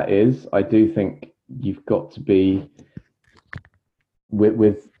productive that is, I do think you've got to be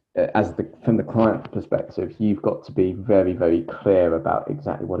from the client perspective, you've got to be very, very clear about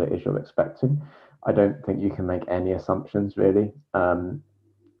exactly what it is you're expecting. I don't think you can make any assumptions really. And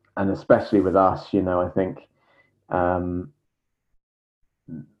especially with us, I think where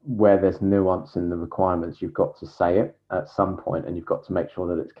there's nuance in the requirements, you've got to say it at some point and you've got to make sure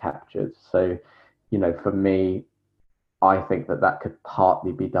that it's captured. So, for me, I think that could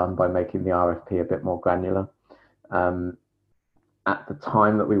partly be done by making the RFP a bit more granular. At the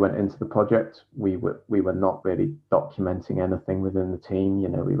time that we went into the project, we were not really documenting anything within the team.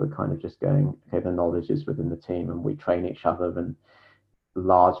 We were kind of just going, okay, the knowledge is within the team, and we train each other. And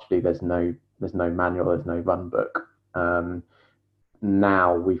largely, there's no manual, there's no run book.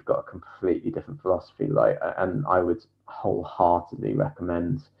 Now we've got a completely different philosophy, and I would wholeheartedly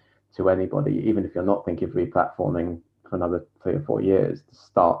recommend to anybody, even if you're not thinking of replatforming for another 3 or 4 years, to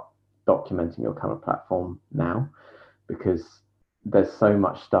start documenting your current platform now, because there's so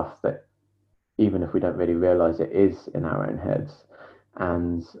much stuff that even if we don't really realize it is in our own heads.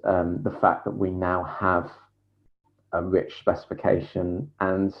 And the fact that we now have a rich specification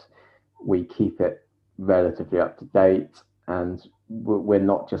and we keep it relatively up to date, and we're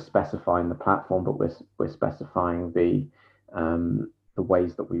not just specifying the platform, but we're specifying the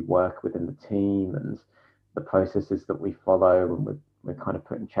ways that we work within the team and the processes that we follow, and we're kind of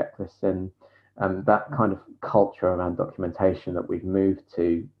putting checklists in. That kind of culture around documentation that we've moved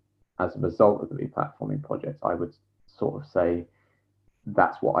to as a result of the replatforming project, I would sort of say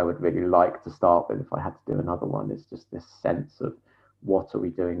that's what I would really like to start with if I had to do another one, is just this sense of what are we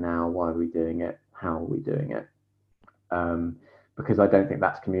doing now, why are we doing it, how are we doing it? Because I don't think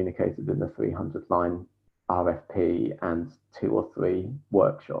that's communicated in the 300-line RFP and 2 or 3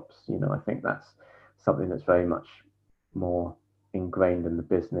 workshops. I think that's something that's very much more ingrained in the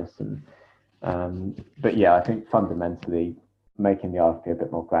business. But yeah, I think fundamentally making the RFP a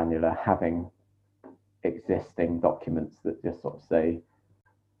bit more granular, having existing documents that just sort of say,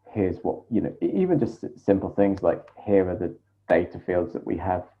 here's what, even just simple things like, here are the data fields that we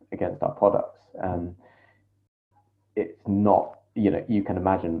have against our products. It's not, you can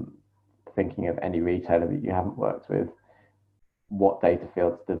imagine thinking of any retailer that you haven't worked with, what data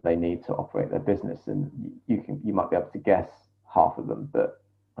fields do they need to operate their business? And you might be able to guess half of them, but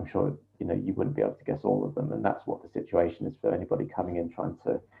I'm sure you wouldn't be able to guess all of them. And that's what the situation is for anybody coming in trying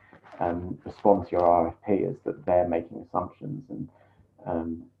to respond to your RFP, is that they're making assumptions, and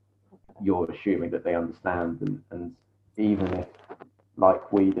you're assuming that they understand. And even if,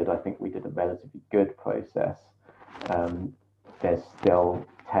 like we did, I think we did a relatively good process, there's still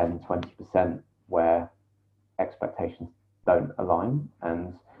 10-20% where expectations don't align,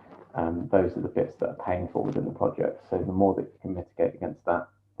 and those are the bits that are painful within the project. So the more that you can mitigate against that,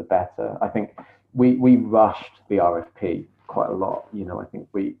 the better. I think we rushed the RFP quite a lot. I think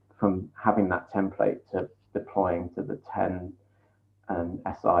from having that template to deploying to the 10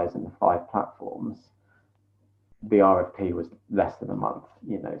 SIs and the 5 platforms, the RFP was less than a month.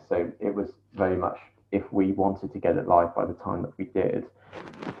 So it was very much, if we wanted to get it live by the time that we did,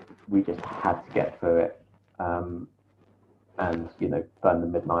 we just had to get through it. And burn the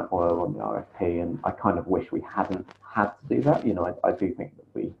midnight oil on the RFP. And I kind of wish we hadn't had to do that. I do think that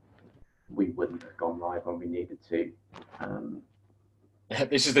we wouldn't have gone live when we needed to.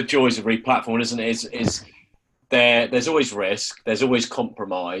 This is the joys of replatforming, isn't it? Is there's always risk, there's always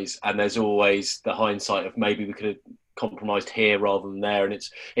compromise, and there's always the hindsight of maybe we could have compromised here rather than there. And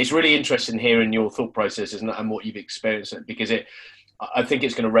it's really interesting hearing your thought processes and what you've experienced, because I think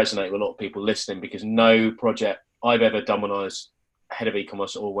it's going to resonate with a lot of people listening, because no project I've ever done when I was head of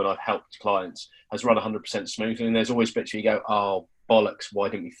e-commerce or when I've helped clients has run 100% smoothly. And there's always bits where you go, oh, bollocks, why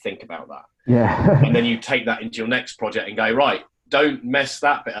didn't we think about that? Yeah. And then you take that into your next project and go, right, don't mess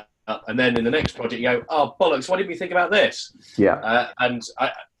that bit up. And then in the next project, you go, oh, bollocks, why didn't we think about this? Yeah. And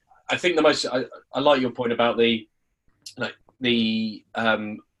I think I like your point about the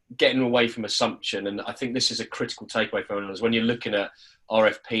getting away from assumption. And I think this is a critical takeaway for everyone, is when you're looking at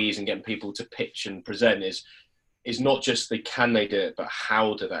RFPs and getting people to pitch and present, is not just can they do it, but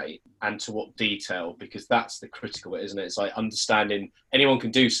how do they, and to what detail, because that's the critical bit, isn't it? It's like understanding anyone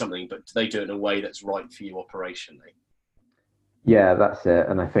can do something, but do they do it in a way that's right for you operationally? Yeah, that's it.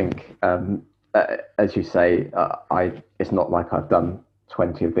 And I think, as you say, it's not like I've done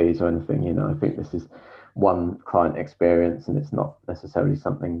 20 of these or anything, you know. I think this is one client experience, and it's not necessarily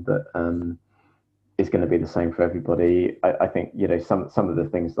something that is going to be the same for everybody. I think, you know, some of the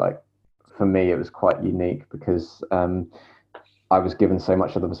things, like for me, it was quite unique because I was given so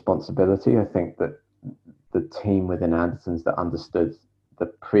much of the responsibility. I think that the team within Andertons that understood the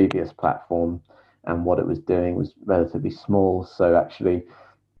previous platform and what it was doing was relatively small. So actually,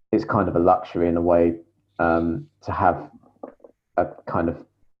 it's kind of a luxury in a way to have a kind of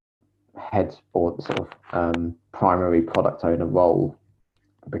head or sort of primary product owner role,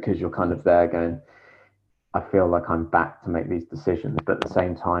 because you're kind of there going, I feel like I'm back to make these decisions. But at the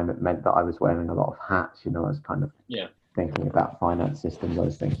same time, it meant that I was wearing a lot of hats. You know, I was kind of thinking about finance systems. I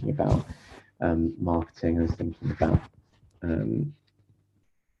was thinking about marketing. I was thinking about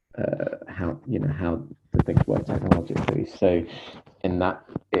how the things work technologically. So in that,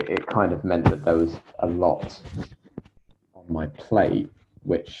 it kind of meant that there was a lot on my plate,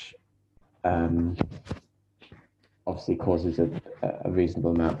 which obviously causes a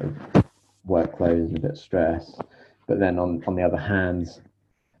reasonable amount of workload and a bit of stress. But then on the other hand,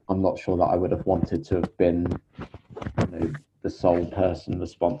 I'm not sure that I would have wanted to have been, you know, the sole person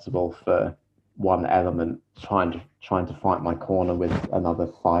responsible for one element, trying to fight my corner with another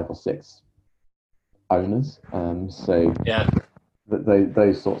 5 or 6 owners. So yeah,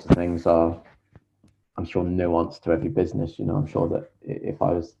 those sorts of things are, I'm sure, nuanced to every business. You know, I'm sure that if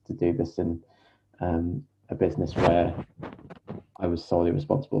I was to do this in a business where I was solely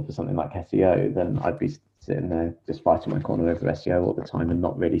responsible for something like SEO, then I'd be sitting there just fighting my corner over SEO all the time and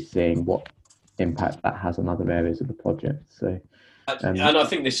not really seeing what impact that has on other areas of the project. So, and I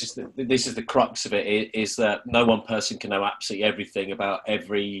think this is the crux of it, is that no one person can know absolutely everything about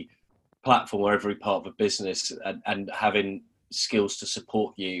every platform or every part of a business, and having skills to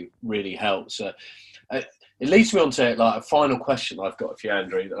support you really helps. It leads me on to like a final question I've got for you,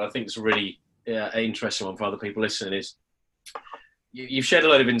 Andrew, that I think is a really interesting one for other people listening. Is you've shared a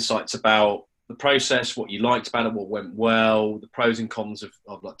lot of insights about the process, what you liked about it, what went well, the pros and cons of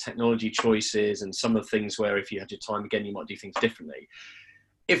like technology choices, and some of the things where if you had your time again, you might do things differently.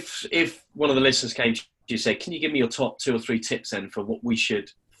 If one of the listeners came to you and said, can you give me your top 2 or 3 tips then for what we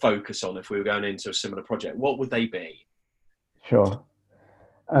should focus on if we were going into a similar project, what would they be? Sure.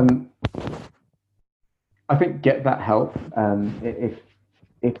 I think get that help.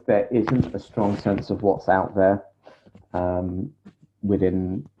 If there isn't a strong sense of what's out there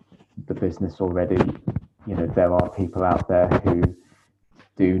within the business already, you know, there are people out there who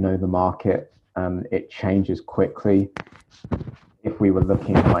do know the market. It changes quickly. If we were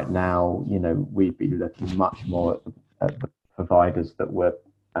looking right now, you know, we'd be looking much more at the providers that were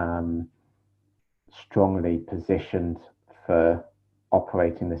strongly positioned for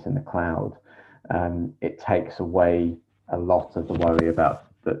operating this in the cloud. It takes away a lot of the worry about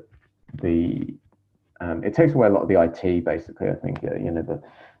it takes away a lot of the IT, basically. I think, you know,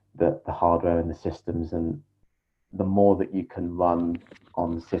 the hardware and the systems, and the more that you can run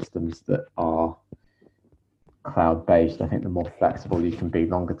on systems that are cloud-based, I think the more flexible you can be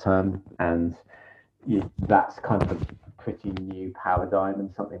longer term. And that's kind of a pretty new paradigm,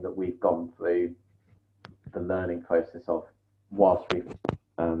 and something that we've gone through the learning process of whilst we've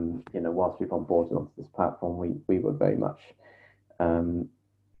onboarded onto this platform. We were very much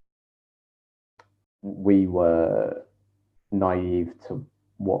we were naive to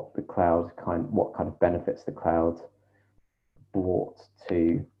what kind of benefits the cloud brought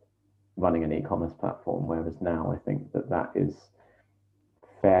to running an e-commerce platform, whereas now I think that is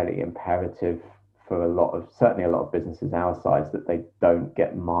fairly imperative for certainly a lot of businesses our size, that they don't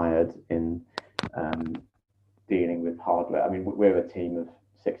get mired in dealing with hardware. I mean, we're a team of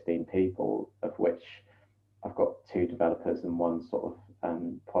 16 people, of which I've got 2 developers and 1 sort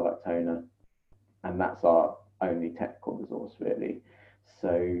of product owner, and that's our only technical resource really.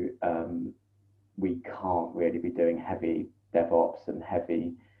 So we can't really be doing heavy DevOps and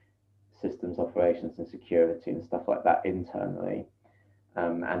heavy systems operations and security and stuff like that internally.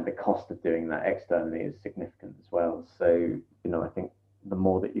 And the cost of doing that externally is significant as well. So, I think the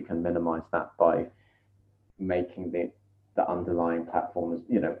more that you can minimize that by making the underlying platforms,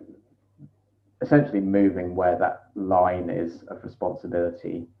 essentially moving where that line is of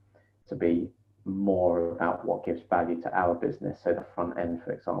responsibility to be more about what gives value to our business. So the front end,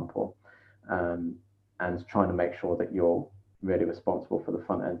 for example, and trying to make sure that you're really responsible for the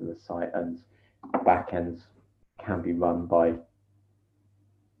front end of the site, and back end can be run by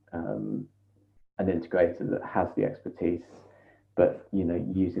an integrator that has the expertise, but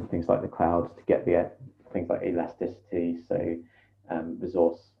using things like the cloud to get the things like elasticity, so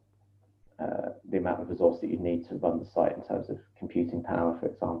resource, the amount of resource that you need to run the site in terms of computing power, for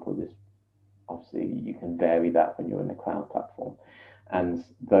example, is obviously you can vary that when you're in a cloud platform, and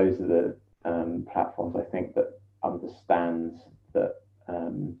those are the platforms I think that understand that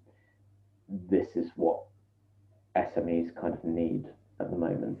this is what SMEs kind of need at the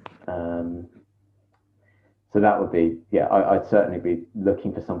moment. So that would be, I'd certainly be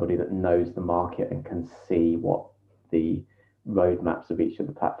looking for somebody that knows the market and can see what the roadmaps of each of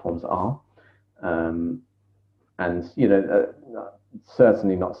the platforms are. And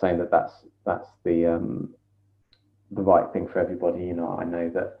certainly not saying that that's the right thing for everybody. I know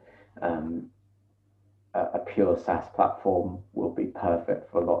that a pure SaaS platform will be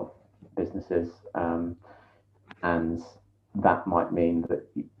perfect for a lot of businesses, and that might mean that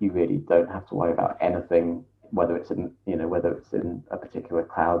you really don't have to worry about anything, whether it's in a particular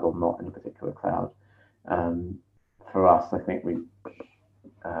cloud or not in a particular cloud. For us, I think we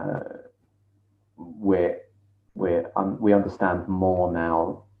understand more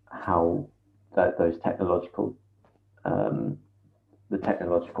now how those technological the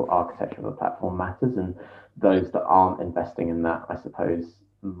technological architecture of a platform matters, and those that aren't investing in that, I suppose,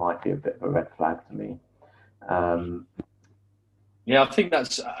 might be a bit of a red flag to me. Yeah, I think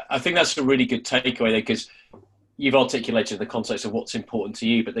that's a really good takeaway there, because you've articulated the context of what's important to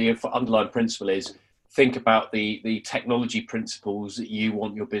you, but the underlying principle is think about the technology principles that you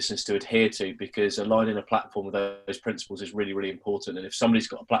want your business to adhere to, because aligning a platform with those principles is really, really important. And if somebody's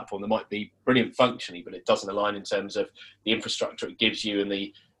got a platform that might be brilliant functionally, but it doesn't align in terms of the infrastructure it gives you and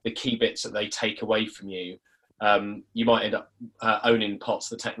the key bits that they take away from you, you might end up owning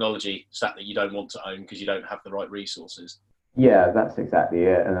parts of the technology stack that you don't want to own because you don't have the right resources. Yeah, that's exactly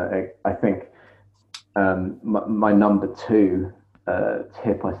it. And I think my number two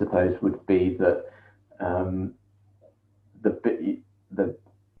tip, I suppose, would be that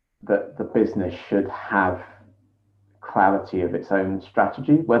the business should have clarity of its own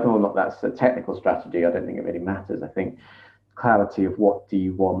strategy. Whether or not that's a technical strategy, I don't think it really matters. I think clarity of what do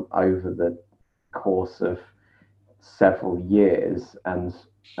you want over the course of several years, and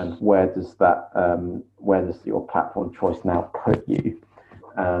where does your platform choice now put you,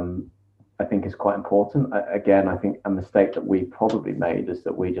 I think is quite important. Again, I think a mistake that we probably made is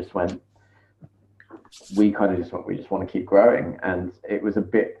that we just want to keep growing, and it was a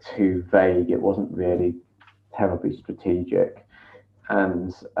bit too vague. It wasn't really terribly strategic,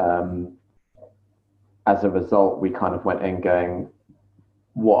 and as a result, we kind of went in going,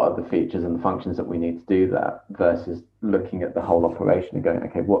 what are the features and the functions that we need to do that, versus looking at the whole operation and going,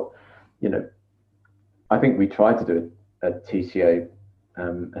 okay, I think we tried to do a TCO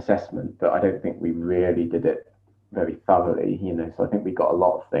assessment, but I don't think we really did it very thoroughly, so I think we got a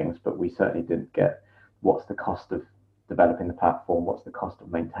lot of things, but we certainly didn't get what's the cost of developing the platform, what's the cost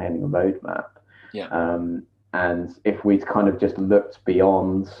of maintaining a roadmap. And if we'd kind of just looked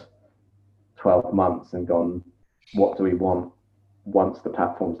beyond 12 months and gone, what do we want once the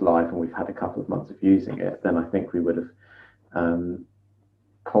platform's live and we've had a couple of months of using it, then I think we would have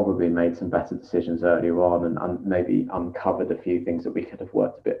probably made some better decisions earlier on, and maybe uncovered a few things that we could have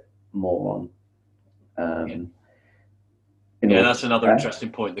worked a bit more on. That's another interesting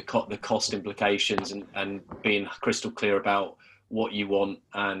point, the cost implications, and being crystal clear about what you want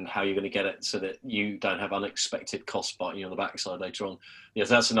and how you're going to get it, so that you don't have unexpected costs biting you on the backside later on. Yes,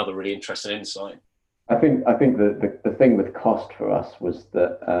 that's another really interesting insight. I think the thing with cost for us was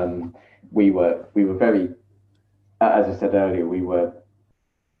that we were very, as I said earlier, we were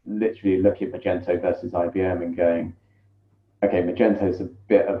literally looking at Magento versus IBM and going, okay, Magento's a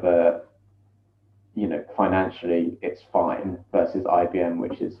bit of a, financially it's fine, versus IBM,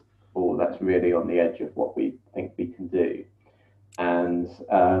 which is that's really on the edge of what we think we can do. And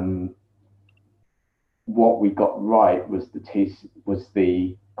what we got right was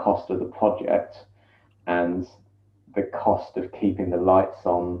the cost of the project, and the cost of keeping the lights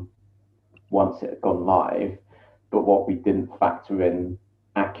on once it had gone live. But what we didn't factor in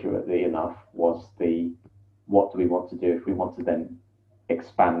accurately enough was what do we want to do if we want to then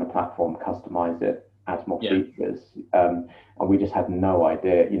expand the platform, customize it, add more features. And we just had no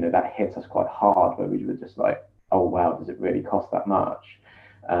idea. That hit us quite hard, where we were just like, oh wow, does it really cost that much?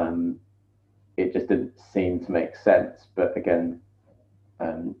 It just didn't seem to make sense. But again,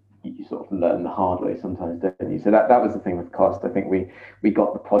 you sort of learn the hard way sometimes, don't you? So that was the thing with cost. I think we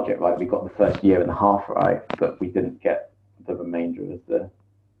got the project right. We got the first year and a half right, but we didn't get the remainder of the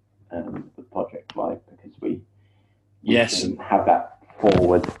project right, because we didn't have that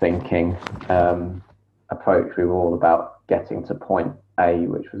forward thinking approach. We were all about getting to point A,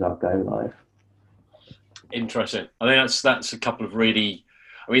 which was our go live. Interesting. I think that's a couple of really,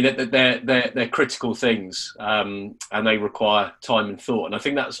 I mean, they're critical things, and they require time and thought. And I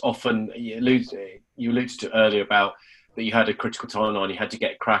think that's often, you alluded to earlier about that you had a critical timeline, you had to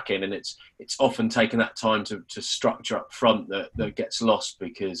get cracking, and it's often taken that time to structure up front that gets lost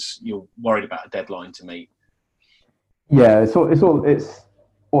because you're worried about a deadline to meet. Yeah, it's all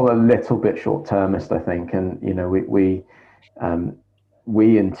a little bit short-termist, I think, and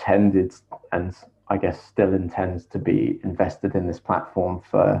we intended, and I guess still intends to be invested in this platform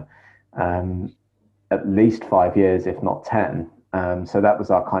for at least 5 years, if not 10. So that was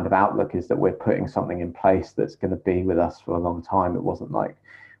our kind of outlook, is that we're putting something in place that's going to be with us for a long time. It wasn't like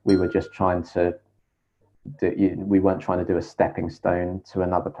we were just we weren't trying to do a stepping stone to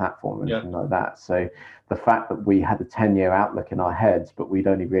another platform or anything like that. So the fact that we had a 10-year outlook in our heads, but we'd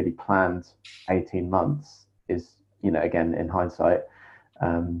only really planned 18 months is, again, in hindsight,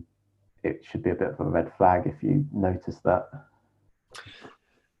 it should be a bit of a red flag if you notice that.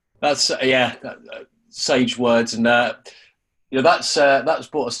 That's sage words, and that's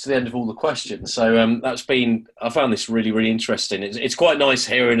brought us to the end of all the questions. So I found this really, really interesting. It's quite nice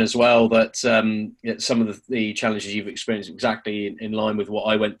hearing as well that some of the challenges you've experienced exactly in line with what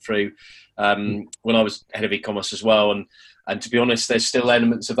I went through when I was head of e-commerce as well. And to be honest, there's still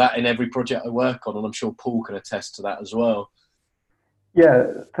elements of that in every project I work on, and I'm sure Paul can attest to that as well. Yeah.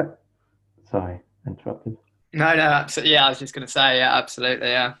 Sorry, interrupted. No, absolutely. Yeah, I was just going to say, yeah, absolutely.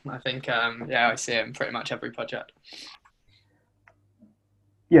 Yeah, I think, I see it in pretty much every project.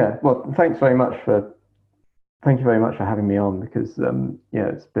 Yeah, well, thank you very much for having me on, because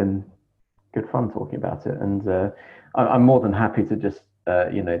it's been good fun talking about it, and I'm more than happy to just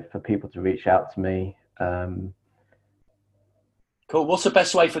for people to reach out to me. Cool. What's the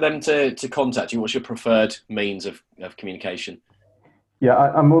best way for them to contact you? What's your preferred means of communication? Yeah,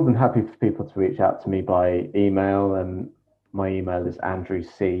 I'm more than happy for people to reach out to me by email, and my email is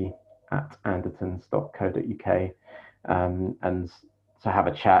andrewc@andertons.co.uk, and to have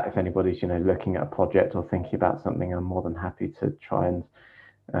a chat if anybody's looking at a project or thinking about something. I'm more than happy to try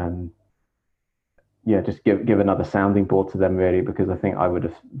and just give another sounding board to them, really, because I think I would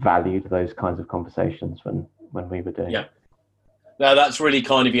have valued those kinds of conversations when we were doing it. No, that's really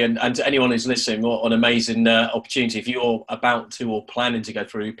kind of you. And to anyone who's listening, what an amazing opportunity. If you're about to or planning to go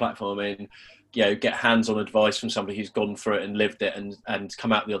through a new platform and get hands-on advice from somebody who's gone through it and lived it and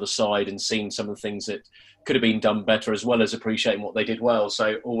come out the other side and seen some of the things that could have been done better, as well as appreciating what they did well.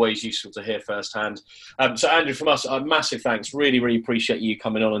 So always useful to hear firsthand. So Andrew, from us, massive thanks. Really, really appreciate you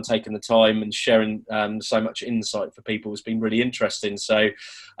coming on and taking the time and sharing so much insight for people. It's been really interesting. So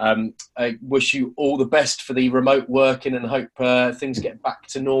I wish you all the best for the remote working, and hope things get back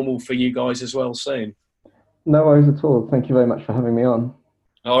to normal for you guys as well soon. No worries at all. Thank you very much for having me on.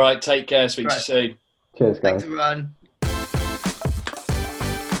 All right, take care. Speak to you soon. Cheers, guys. Thanks, everyone.